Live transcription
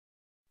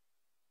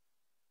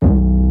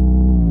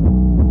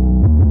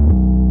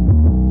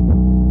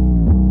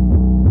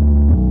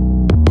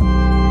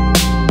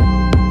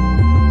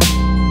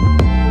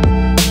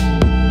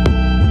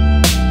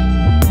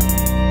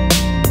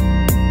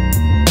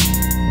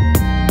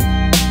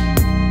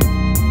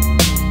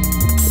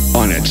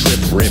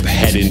trip,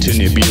 heading to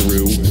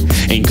Nibiru.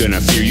 Ain't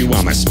gonna fear you,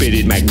 I'ma spit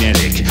it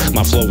magnetic.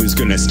 My flow is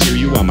gonna steer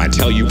you, I'ma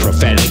tell you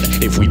prophetic.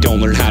 If we don't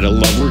learn how to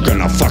love, we're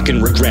gonna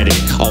fucking regret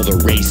it. All the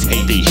race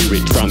hate, they hear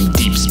it from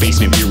deep space.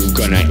 Nibiru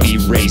gonna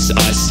erase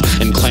us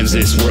and cleanse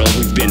this world.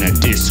 We've been a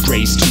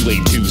disgrace, too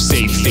late to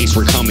save face.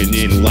 We're coming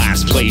in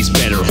last place,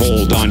 better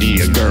hold on to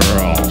your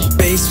girl.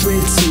 Faced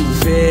with two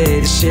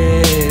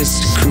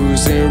bitches,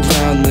 cruising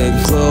around the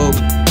globe.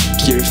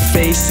 Your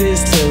face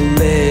is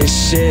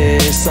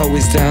delicious,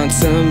 always down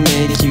to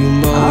make you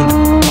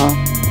moan.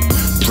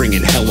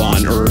 Bringing hell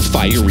on earth,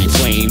 fiery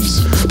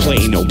flames.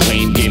 Playing no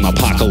blame game,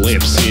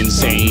 apocalypse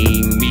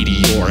insane.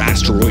 Meteor,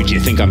 asteroid, you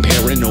think I'm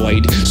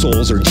paranoid?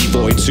 Souls are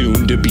devoid,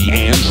 soon to be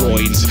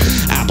androids.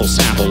 Apple,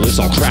 Snapple, it's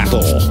all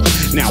crapple.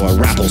 Now a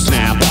rapple,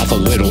 snap off a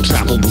little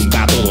trapple. Boom,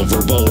 bapple, a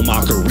verbal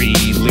mockery.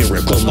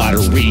 Lyrical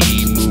lottery,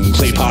 moon,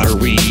 clay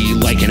pottery.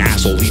 Like an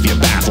asshole, leave you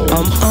baffled.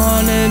 I'm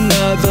on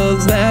another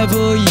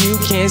level, you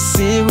can't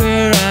see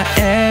where I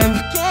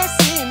am.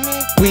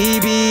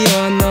 We be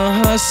on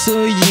the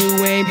hustle,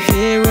 you ain't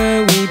been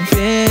where we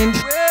been.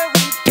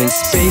 In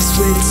space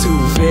with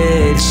two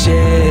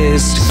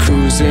bitches,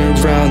 cruising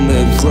around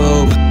the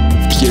globe.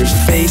 Your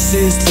face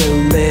is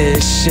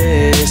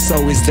delicious,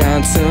 always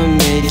down to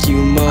make you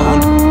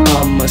moan.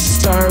 I'ma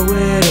start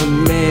with a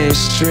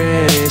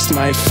mistress,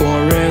 my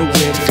foreign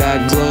whip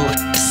got glow.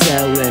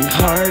 Selling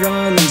hard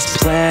on these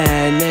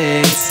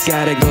planets,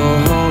 gotta go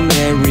home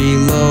and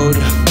reload.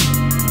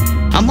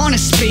 I'm on a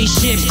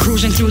spaceship,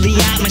 cruising through the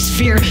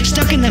atmosphere.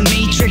 Stuck in the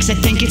matrix, I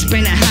think it's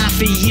been a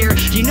half a year.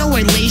 You know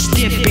I laced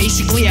it,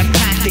 basically I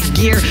packed the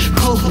gear.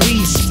 Coke,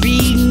 weed,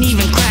 speed, and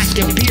even cracked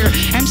a beer.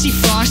 MC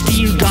Frosty,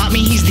 you got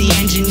me, he's the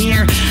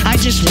engineer. I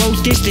just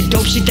wrote this, the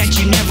dope shit that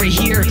you never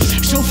hear.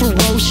 So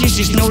ferocious,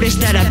 just notice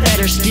that I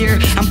better steer.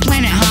 I'm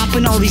planet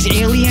hopping, all these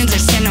aliens, I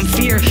send them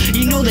fear.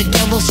 You know the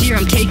devil's here,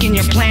 I'm taking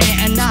your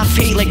planet. Enough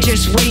hate, like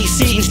just wait,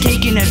 Satan's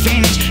taking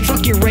advantage.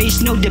 Fuck your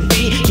race, no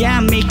debate, yeah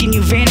I'm making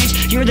you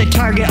vanish. You're the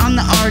target, I'm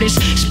the artist,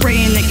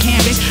 spraying the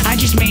canvas. I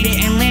just made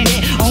it and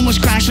landed,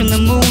 almost crashed on the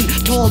moon.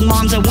 Told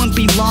moms I wouldn't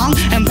be long,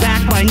 and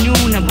back by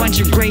noon. A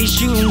bunch of grays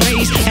shooting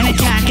rays and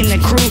attacking the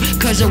crew.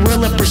 Cause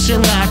Arilla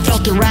Priscilla, I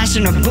felt the rash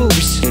in her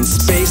boobs. In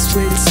space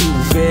with two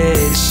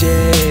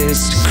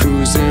bitches,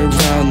 cruising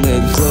around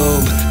the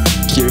globe.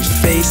 Your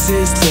face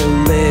is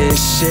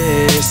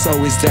delicious,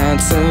 always down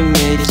to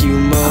make you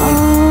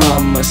moan.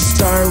 I'ma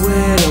start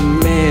with a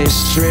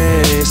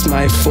mistress,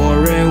 my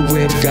foreign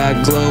whip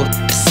got glow.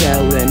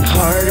 Selling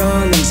hard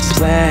on these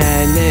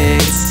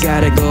planets,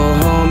 gotta go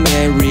home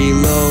and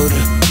reload.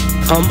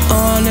 I'm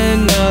on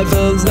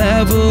another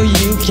level,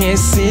 you can't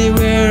see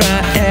where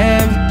I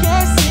am.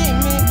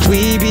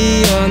 We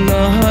be on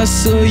the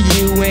hustle,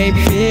 you ain't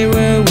been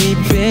where we